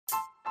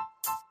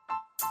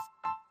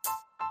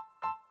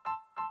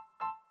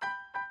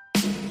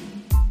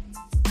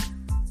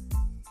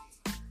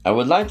I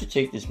would like to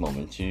take this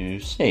moment to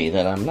say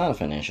that I'm not a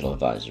financial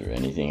advisor.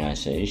 Anything I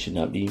say should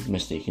not be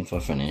mistaken for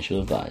financial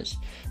advice.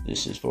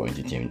 This is for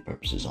entertainment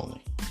purposes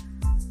only.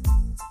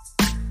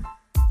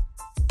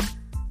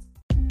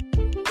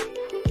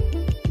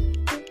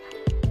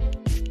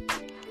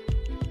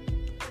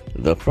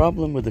 The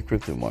problem with the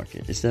crypto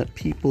market is that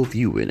people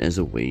view it as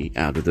a way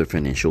out of their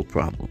financial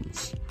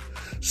problems.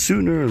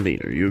 Sooner or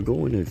later, you're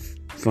going to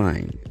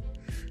find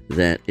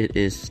that it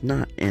is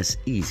not as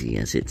easy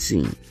as it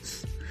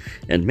seems.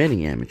 And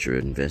many amateur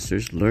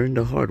investors learn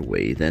the hard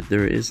way that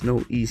there is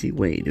no easy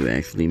way to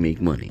actually make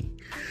money.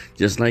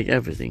 Just like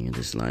everything in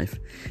this life,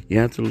 you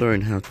have to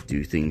learn how to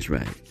do things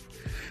right.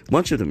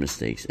 Much of the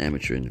mistakes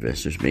amateur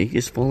investors make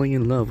is falling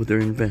in love with their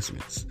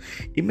investments.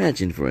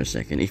 Imagine for a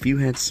second if you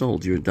had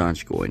sold your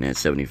Dogecoin at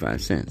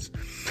 75 cents.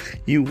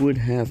 You would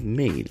have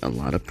made a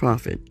lot of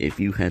profit if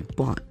you had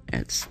bought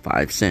at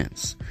 5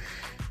 cents.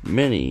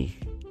 Many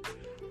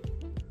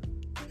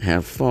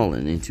have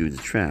fallen into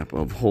the trap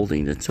of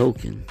holding the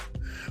token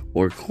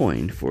or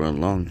coin for a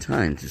long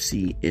time to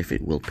see if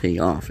it will pay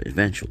off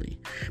eventually.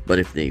 But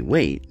if they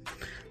wait,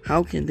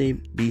 how can they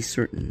be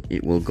certain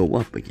it will go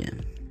up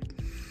again?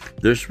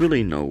 There's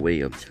really no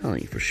way of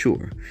telling for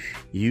sure.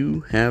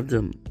 You have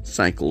the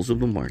cycles of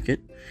the market.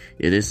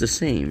 It is the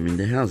same in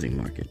the housing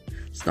market,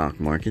 stock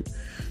market,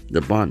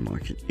 the bond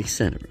market,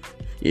 etc.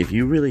 If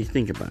you really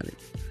think about it,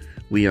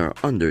 we are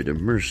under the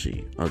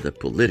mercy of the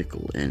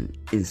political and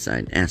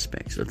inside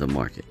aspects of the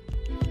market.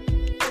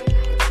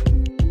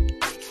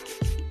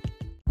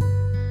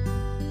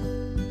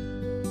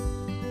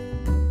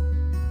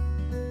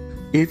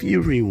 If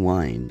you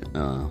rewind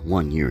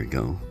 1 year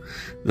ago,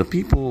 the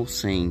people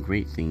saying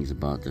great things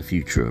about the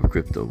future of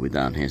crypto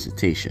without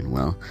hesitation,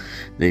 well,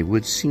 they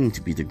would seem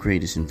to be the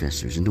greatest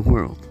investors in the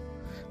world.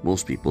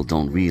 Most people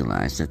don't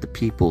realize that the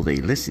people they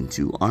listen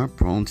to are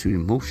prone to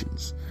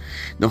emotions.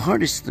 The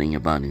hardest thing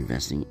about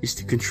investing is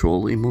to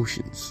control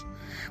emotions.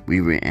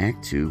 We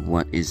react to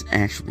what is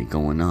actually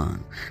going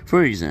on.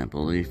 For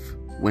example,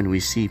 when we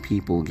see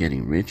people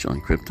getting rich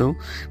on crypto,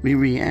 we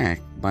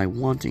react by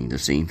wanting the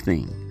same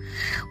thing.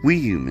 We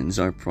humans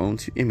are prone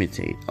to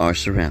imitate our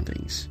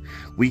surroundings.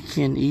 We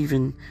can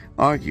even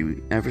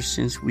argue ever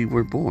since we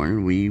were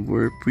born, we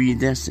were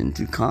predestined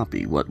to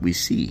copy what we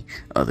see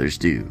others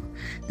do.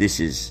 This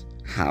is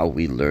how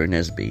we learn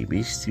as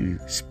babies to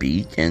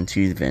speak and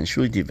to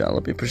eventually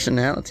develop a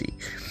personality.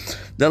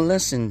 The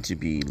lesson to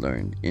be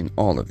learned in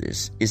all of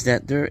this is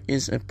that there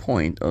is a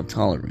point of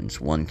tolerance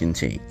one can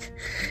take.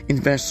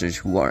 Investors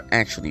who are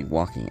actually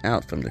walking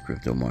out from the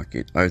crypto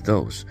market are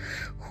those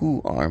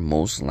who are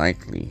most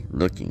likely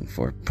looking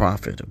for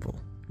profitable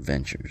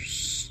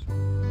ventures.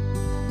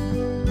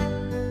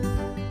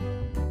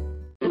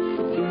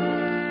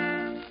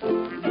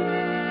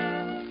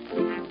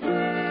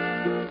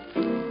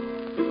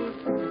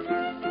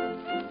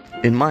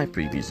 In my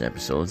previous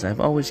episodes,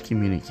 I've always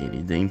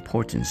communicated the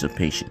importance of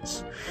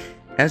patience.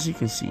 As you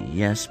can see,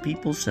 yes,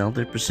 people sell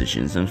their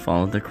positions and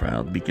follow the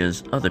crowd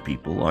because other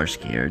people are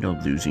scared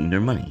of losing their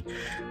money.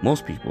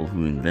 Most people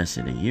who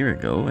invested a year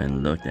ago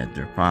and looked at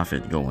their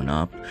profit going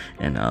up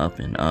and up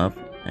and up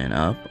and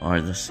up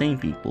are the same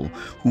people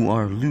who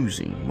are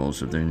losing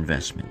most of their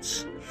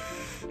investments.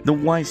 The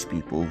wise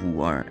people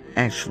who are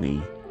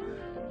actually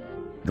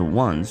the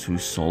ones who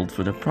sold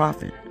for the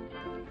profit,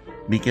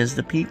 because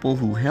the people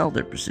who held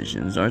their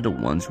positions are the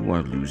ones who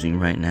are losing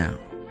right now.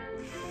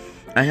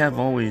 I have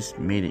always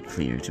made it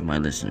clear to my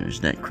listeners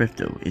that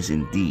crypto is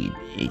indeed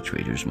a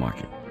trader's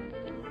market.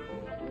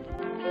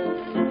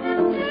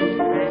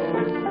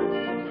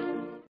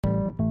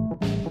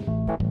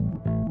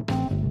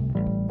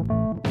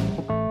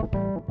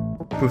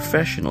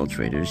 Professional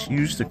traders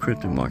use the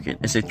crypto market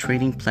as a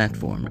trading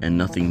platform and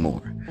nothing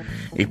more,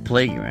 a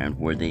playground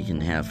where they can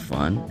have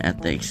fun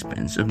at the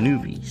expense of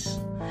newbies.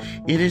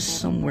 It is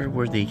somewhere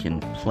where they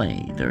can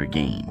play their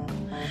game.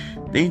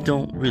 They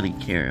don't really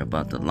care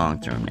about the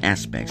long-term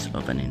aspects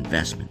of an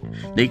investment.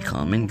 They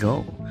come and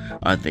go.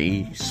 Are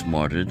they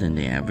smarter than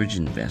the average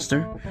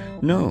investor?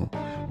 No,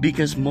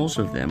 because most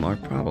of them are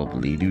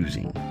probably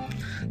losing.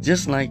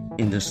 Just like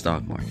in the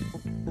stock market,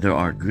 there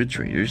are good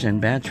traders and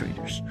bad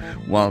traders.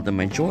 While the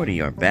majority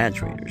are bad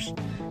traders,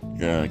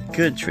 the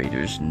good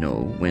traders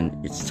know when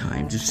it's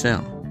time to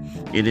sell.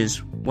 It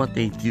is what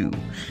they do,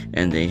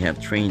 and they have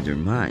trained their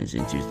minds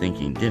into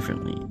thinking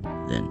differently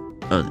than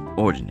other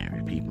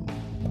ordinary people.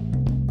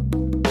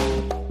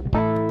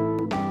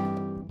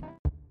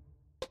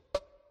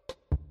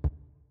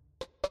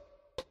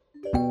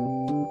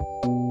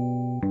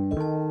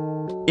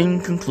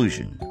 In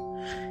conclusion,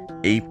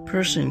 a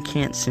person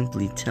can't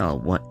simply tell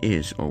what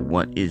is or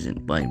what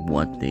isn't by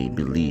what they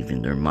believe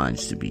in their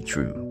minds to be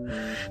true.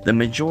 The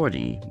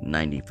majority,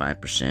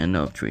 95%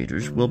 of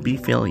traders, will be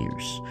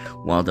failures,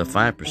 while the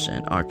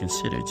 5% are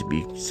considered to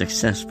be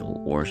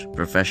successful or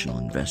professional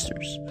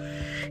investors.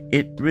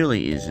 It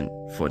really isn't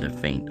for the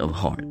faint of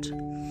heart.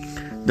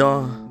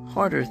 The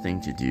harder thing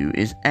to do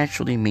is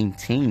actually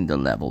maintain the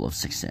level of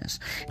success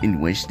in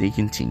which they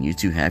continue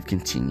to have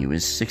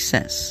continuous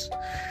success.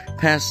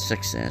 Past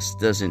success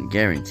doesn't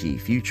guarantee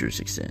future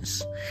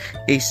success.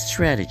 A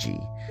strategy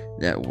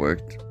that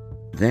worked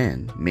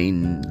then may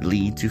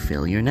lead to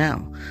failure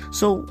now.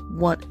 So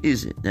what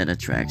is it that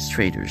attracts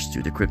traders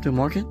to the crypto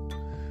market?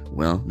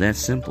 Well, that's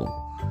simple.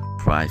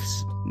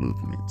 Price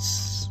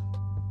movements.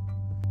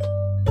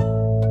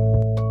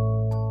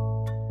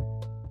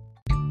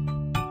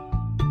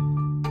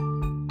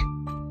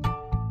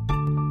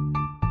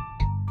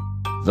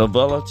 The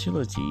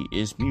volatility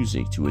is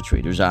music to a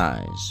trader's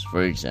eyes.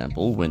 For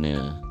example, when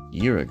a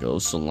year ago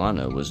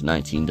Solana was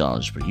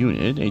 $19 per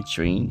unit, a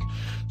trained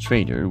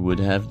trader would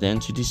have then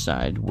to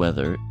decide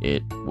whether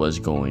it was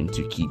going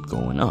to keep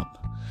going up.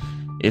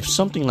 If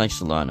something like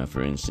Solana,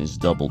 for instance,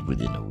 doubled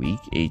within a week,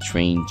 a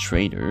trained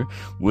trader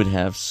would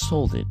have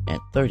sold it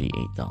at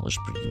 $38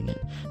 per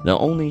unit. The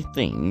only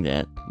thing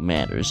that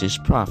matters is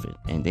profit,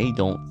 and they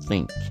don't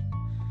think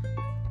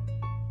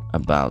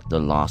about the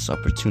loss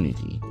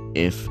opportunity.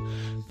 If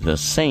the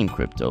same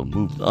crypto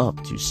moved up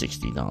to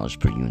 $60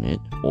 per unit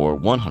or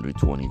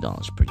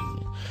 $120 per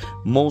unit,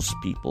 most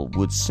people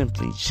would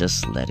simply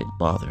just let it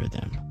bother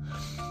them.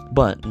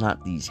 But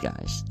not these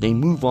guys. They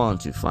move on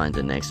to find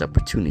the next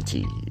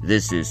opportunity.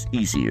 This is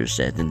easier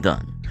said than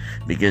done,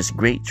 because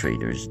great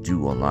traders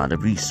do a lot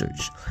of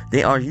research.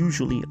 They are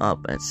usually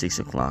up at 6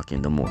 o'clock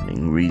in the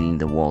morning reading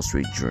the Wall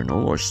Street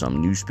Journal or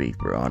some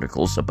newspaper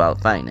articles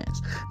about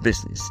finance,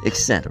 business,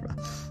 etc.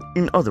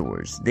 In other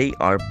words, they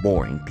are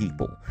boring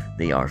people.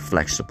 They are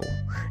flexible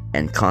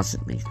and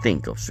constantly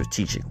think of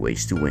strategic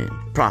ways to win.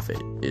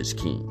 Profit is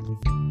king.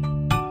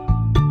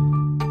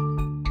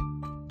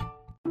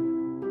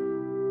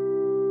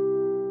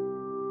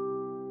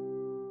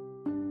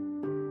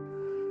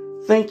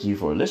 Thank you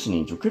for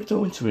listening to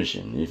Crypto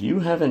Intuition. If you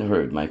haven't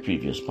heard my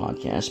previous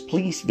podcast,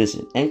 please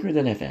visit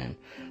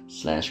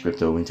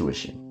anchor.fm/Crypto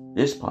Intuition.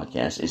 This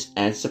podcast is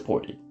ad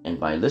supported, and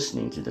by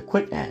listening to the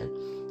quick ad,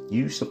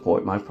 you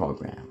support my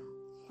program.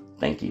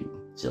 Thank you.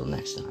 Till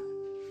next time.